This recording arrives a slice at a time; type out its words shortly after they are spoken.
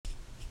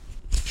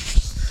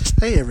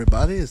Hey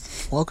everybody,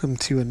 welcome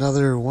to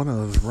another one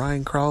of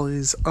Ryan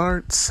Crawley's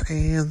Arts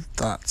and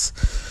Thoughts.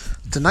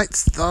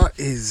 Tonight's thought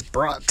is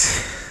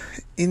brought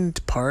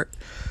into part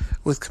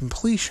with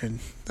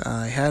completion.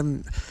 I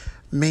haven't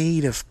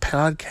made a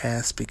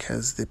podcast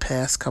because the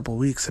past couple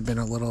weeks have been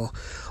a little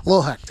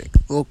hectic, a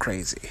little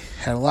crazy.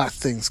 Had a lot of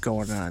things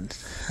going on.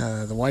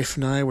 The wife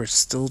and I were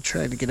still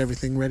trying to get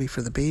everything ready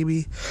for the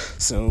baby,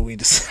 so we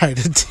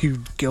decided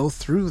to go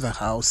through the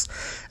house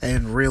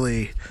and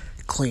really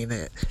clean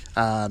it,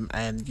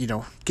 and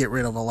get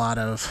rid of a lot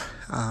of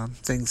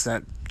things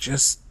that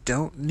just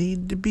don't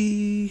need to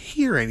be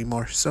here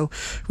anymore. So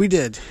we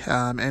did,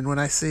 and when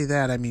I say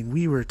that, I mean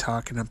we were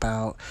talking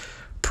about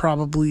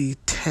probably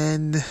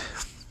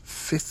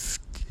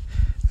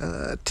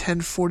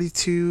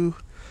 42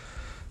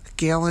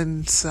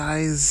 gallon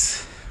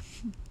size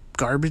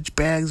garbage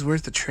bags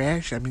worth of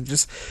trash. I mean,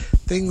 just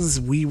things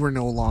we were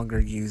no longer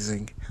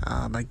using.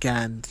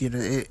 Again,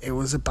 it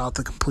was about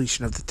the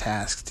completion of the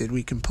task. Did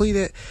we complete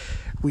it?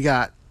 We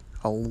got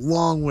a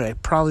long way,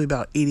 probably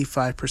about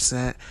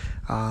 85%.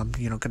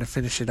 Going to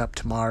finish it up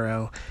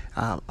tomorrow.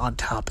 On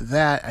top of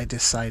that, I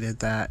decided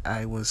that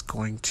I was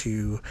going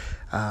to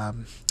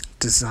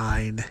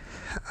design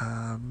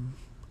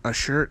a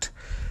shirt,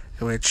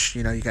 which,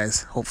 you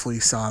guys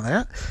hopefully saw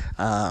that.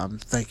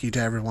 Thank you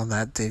to everyone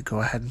that did go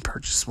ahead and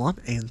purchase one,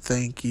 and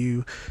thank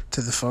you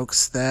to the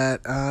folks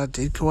that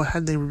did go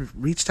ahead and they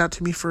reached out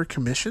to me for a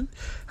commission.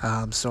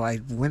 So I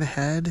went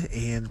ahead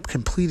and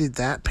completed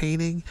that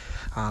painting.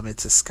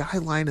 It's a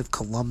skyline of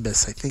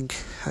Columbus. I think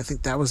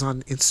that was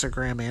on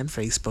Instagram and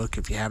Facebook.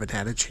 If you haven't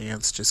had a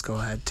chance, just go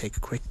ahead and take a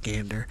quick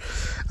gander.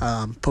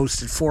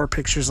 Posted 4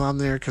 pictures on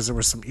there because there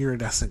was some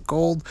iridescent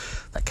gold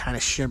that kind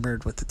of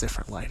shimmered with the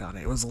different light on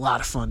it. It was a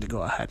lot of fun to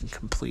go ahead and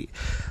complete.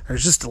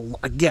 There's just, a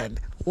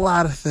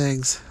lot of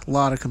things, a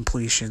lot of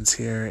completions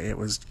here. It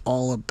was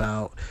all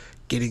about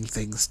getting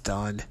things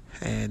done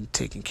and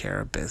taking care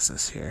of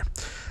business here.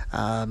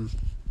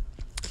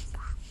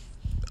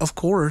 Of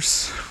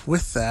course,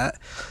 with that,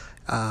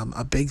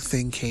 a big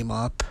thing came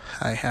up.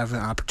 I have an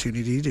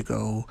opportunity to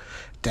go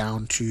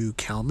down to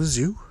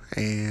Kalamazoo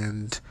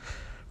and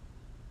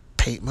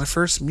paint my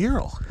first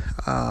mural.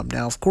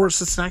 Now, of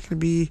course, it's not going to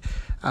be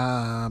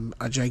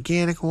a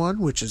gigantic one,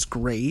 which is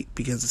great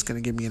because it's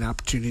going to give me an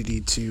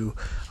opportunity to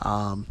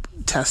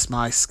test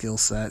my skill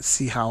set,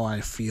 see how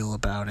I feel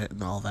about it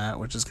and all that,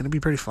 which is going to be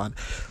pretty fun.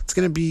 It's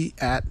going to be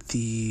at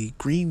the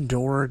Green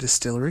Door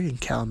Distillery in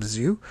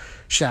Kalamazoo.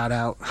 Shout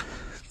out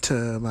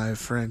to my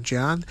friend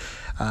John,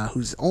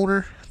 who's the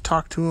owner.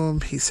 Talked to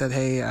him. He said,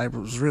 hey, I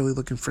was really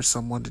looking for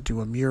someone to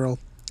do a mural.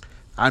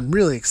 I'm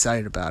really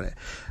excited about it.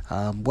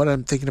 What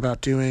I'm thinking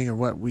about doing, or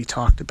what we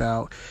talked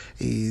about,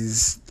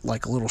 is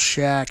like a little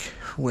shack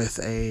with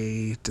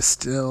a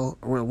still,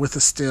 with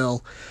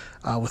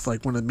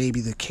like one of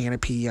maybe the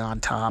canopy on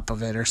top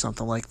of it or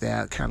something like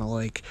that, kind of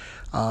like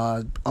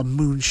a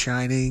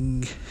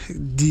moonshining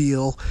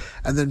deal,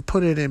 and then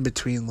put it in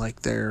between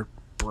like their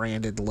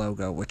branded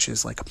logo, which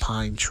is like a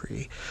pine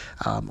tree,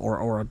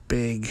 or a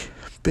big,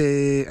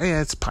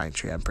 it's a pine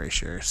tree, I'm pretty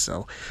sure.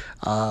 So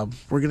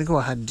we're gonna go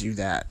ahead and do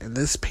that, and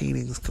this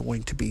painting is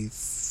going to be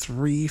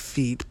 3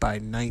 feet by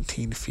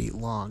 19 feet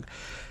long.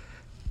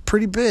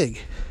 Pretty big.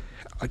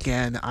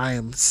 Again, I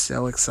am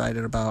so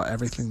excited about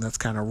everything that's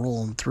kind of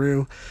rolling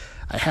through.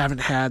 I haven't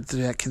had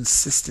that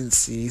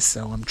consistency,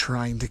 so I'm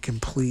trying to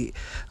complete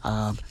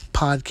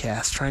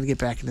podcasts, trying to get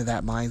back into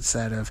that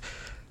mindset of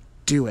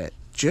do it.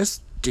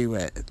 Just do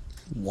it.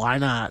 Why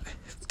not?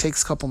 It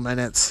takes a couple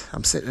minutes.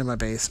 I'm sitting in my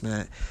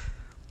basement.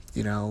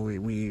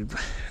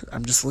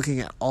 I'm just looking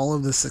at all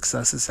of the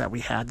successes that we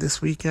had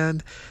this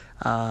weekend.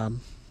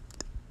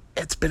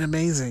 It's been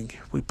amazing.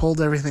 We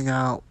pulled everything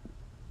out,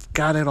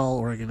 got it all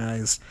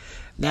organized.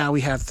 Now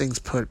we have things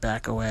put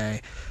back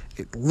away.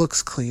 It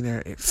looks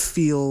cleaner. It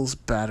feels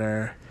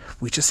better.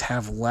 We just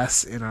have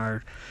less in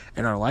our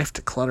life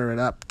to clutter it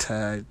up,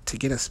 to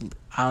get us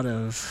out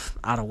of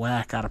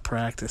whack, out of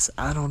practice.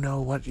 I don't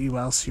know what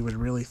else you would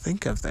really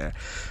think of there,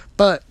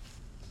 but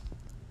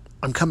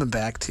I'm coming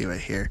back to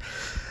it here.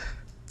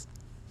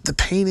 The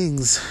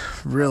paintings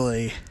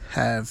really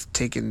have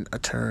taken a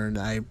turn.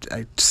 I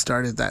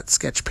started that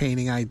sketch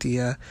painting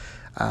idea,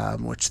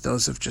 which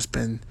those have just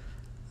been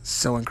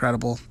so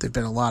incredible. They've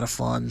been a lot of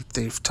fun.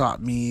 They've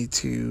taught me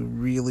to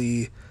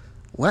really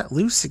let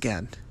loose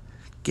again.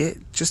 Get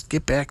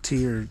back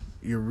to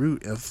your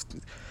root of,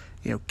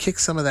 kick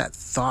some of that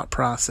thought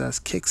process,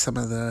 kick some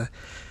of the,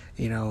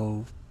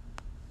 I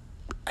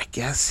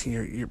guess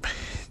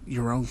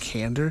your own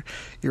candor,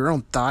 your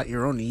own thought,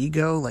 your own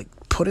ego, like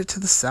put it to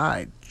the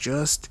side.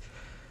 Just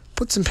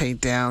put some paint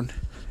down,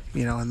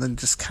 and then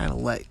just kind of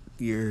let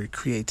your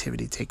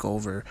creativity take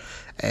over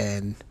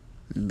and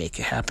make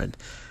it happen.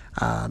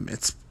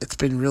 It's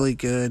been really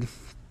good.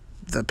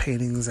 The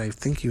paintings, I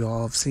think you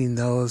all have seen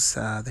those.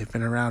 They've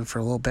been around for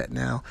a little bit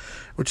now,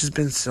 which has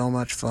been so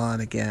much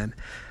fun again.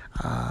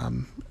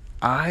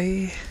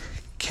 I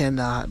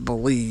cannot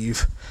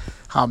believe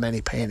how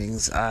many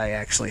paintings I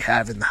actually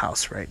have in the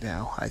house right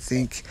now. I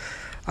think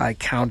I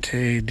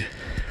counted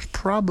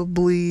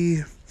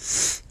probably,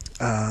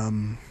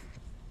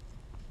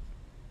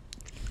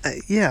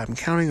 yeah, I'm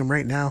counting them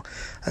right now.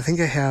 I think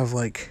I have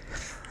like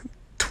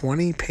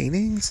 20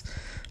 paintings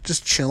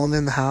just chilling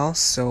in the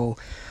house. So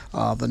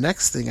the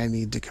next thing I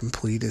need to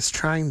complete is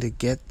trying to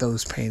get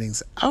those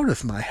paintings out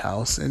of my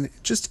house and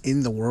just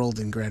in the world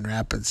in Grand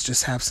Rapids.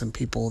 Just have some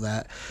people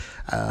that,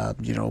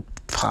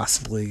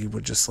 possibly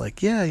would just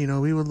like, yeah,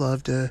 we would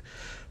love to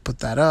put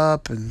that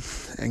up and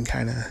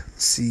kind of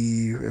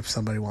see if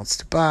somebody wants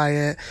to buy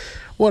it,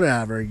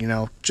 whatever,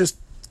 just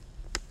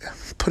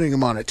putting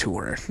them on a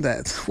tour.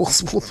 That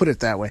we'll put it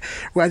that way.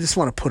 I just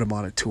want to put them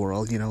on a tour,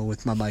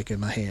 with my mic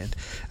in my hand.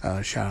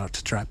 Shout out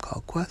to Tribe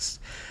Called Quest.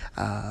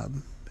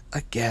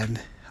 Again,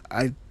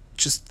 I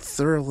just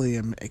thoroughly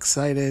am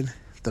excited.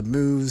 The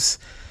moves,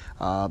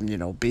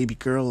 baby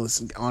girl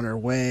is on her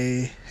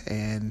way,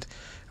 and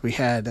we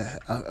had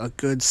a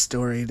good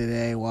story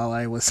today while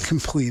I was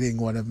completing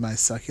one of my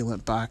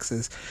succulent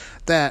boxes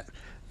that,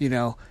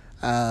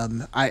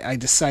 I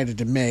decided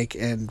to make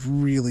and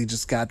really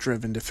just got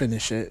driven to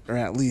finish it, or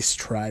at least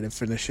try to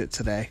finish it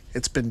today.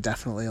 It's been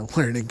definitely a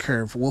learning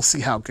curve. We'll see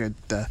how good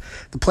the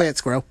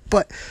plants grow.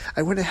 But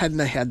I went ahead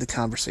and I had the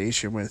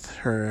conversation with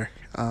her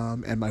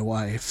and my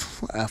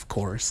wife, of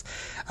course,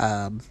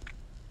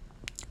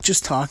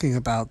 just talking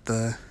about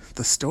the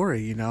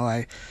story.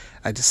 I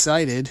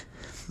decided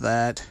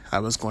that I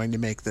was going to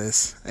make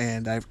this,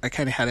 and I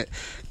kind of had it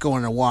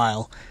going a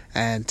while,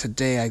 and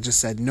today I just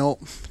said,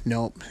 nope,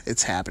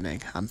 it's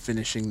happening. I'm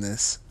finishing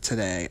this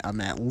today. I'm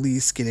at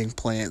least getting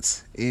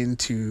plants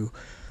into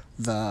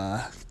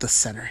the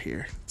center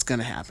here. It's going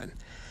to happen.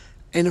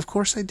 And of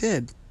course I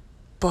did.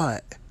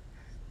 But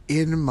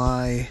in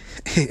my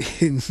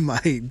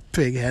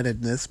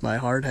pig-headedness, my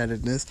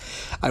hard-headedness,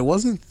 I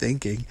wasn't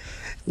thinking.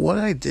 What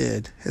I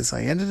did is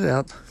I ended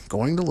up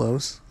going to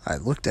Lowe's. I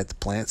looked at the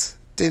plants,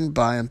 didn't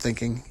buy them,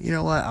 thinking, you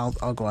know what,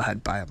 I'll go ahead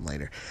and buy them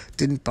later.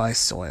 Didn't buy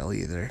soil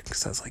either,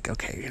 because I was like,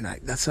 okay,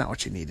 that's not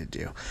what you need to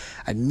do.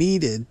 I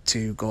needed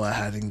to go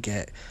ahead and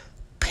get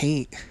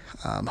paint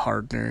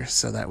hardener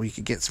so that we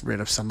could get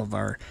rid of some of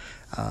our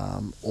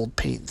old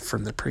paint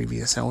from the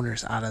previous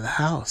owners out of the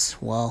house.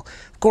 Well,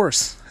 of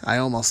course, I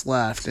almost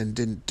left and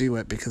didn't do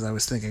it because I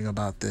was thinking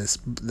about this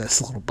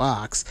little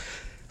box.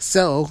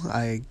 So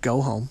I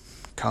come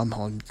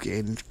home,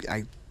 and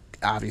I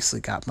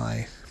obviously got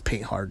my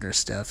paint hardener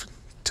stuff,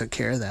 took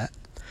care of that.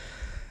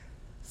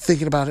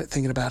 Thinking about it.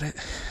 I'm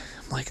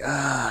like,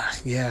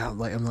 yeah. I'm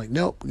like,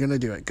 nope, gonna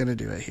do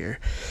it here.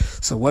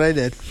 So what I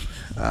did,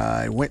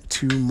 I went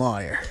to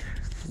Meijer,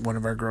 one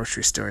of our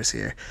grocery stores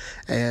here,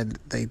 and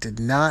they did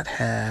not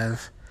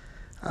have,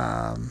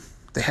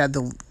 they had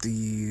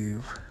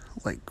the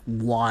like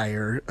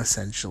wire,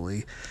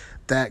 essentially,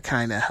 that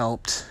kind of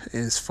helped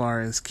as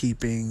far as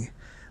keeping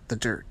the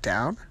dirt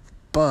down.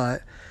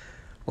 But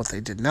what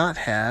they did not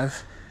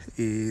have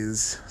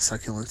is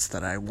succulents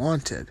that I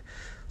wanted.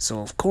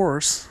 So of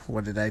course,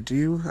 what did I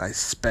do? I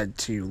sped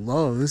to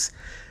Lowe's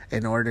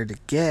in order to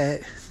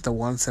get the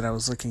ones that I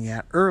was looking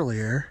at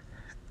earlier.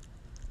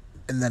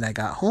 And then I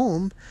got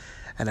home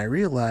and I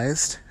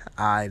realized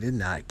I did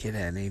not get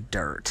any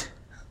dirt.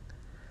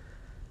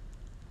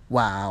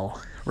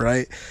 Wow,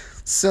 right?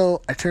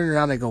 So I turn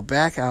around, I go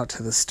back out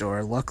to the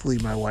store. Luckily,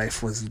 my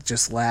wife was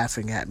just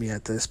laughing at me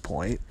at this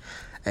point.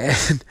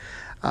 And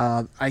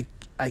I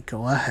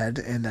go ahead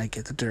and I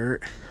get the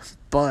dirt,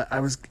 but I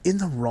was in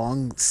the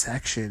wrong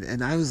section,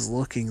 and I was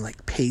looking,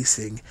 like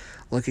pacing,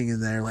 looking in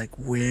there like,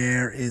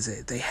 where is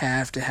it? They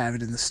have to have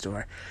it in the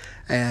store.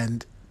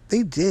 And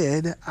they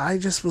did. I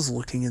just was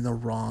looking in the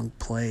wrong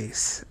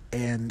place.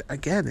 And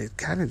again, it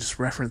kind of just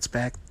referenced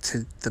back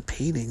to the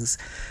paintings.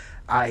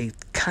 I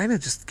kind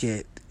of just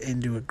get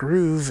into a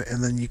groove,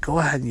 and then you go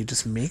ahead and you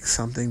just make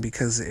something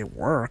because it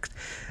worked,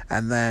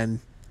 and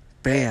then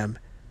bam,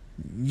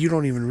 you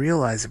don't even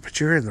realize it, but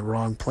you're in the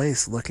wrong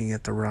place looking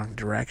at the wrong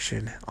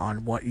direction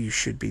on what you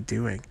should be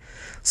doing.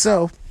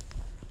 So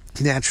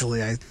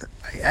naturally I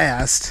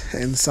asked,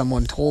 and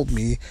someone told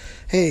me,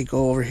 hey,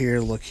 go over here,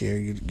 look here,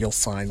 you'll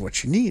find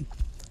what you need.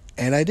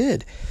 And I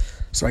did.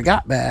 So I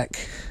got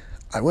back,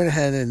 I went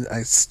ahead and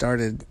I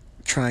started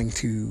trying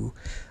to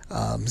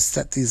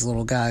set these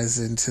little guys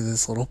into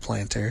this little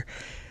planter,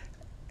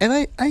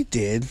 and I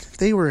did.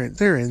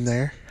 They're in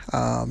there.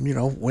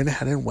 Went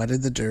ahead and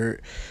wetted the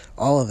dirt,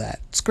 all of that.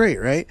 It's great,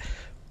 right?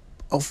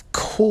 Of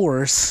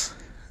course,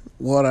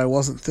 what I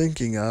wasn't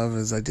thinking of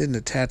is I didn't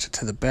attach it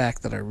to the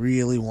back that I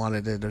really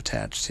wanted it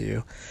attached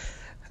to.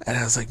 And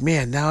I was like,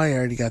 man, now I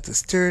already got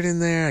this dirt in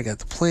there. I got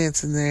the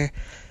plants in there.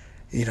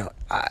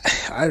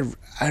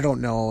 I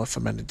don't know if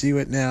I'm going to do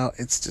it now.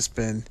 It's just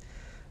been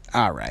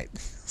all right.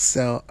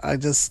 So I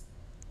just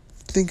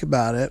think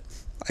about it.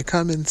 I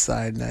come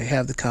inside and I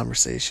have the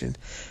conversation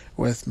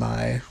with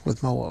my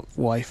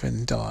wife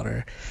and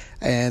daughter,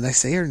 and I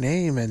say her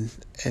name,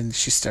 and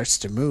she starts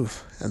to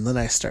move, and then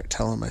I start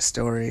telling my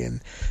story,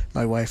 and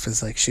my wife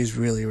is like, she's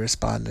really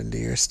responding to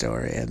your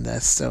story, and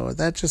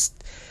that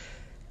just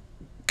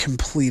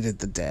completed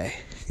the day.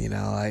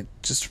 I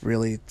just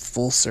really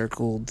full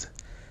circled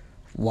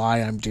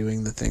why I'm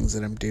doing the things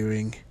that I'm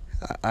doing.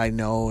 I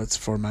know it's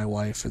for my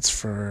wife, it's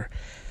for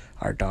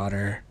our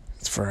daughter,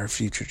 it's for our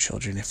future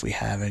children if we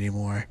have any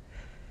more.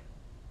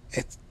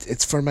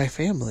 It's for my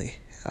family.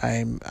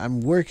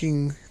 I'm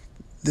working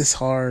this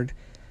hard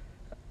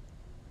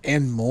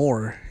and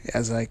more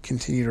as I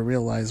continue to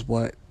realize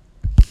what,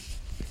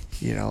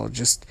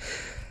 just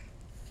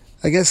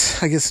I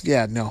guess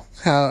yeah, no.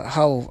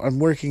 How I'm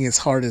working as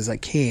hard as I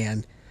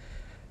can,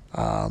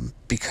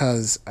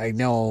 because I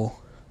know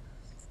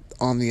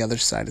on the other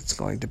side it's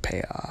going to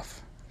pay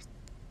off.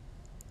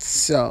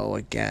 So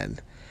again,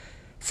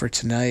 for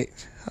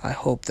tonight, I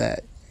hope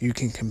that you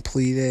can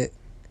complete it.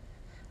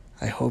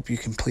 I hope you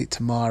complete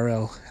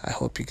tomorrow. I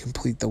hope you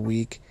complete the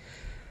week.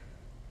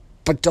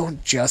 But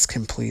don't just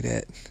complete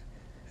it.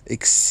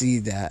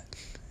 Exceed that.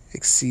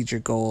 Exceed your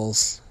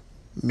goals.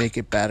 Make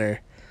it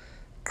better.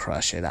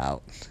 Crush it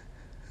out.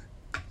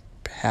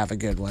 Have a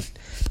good one.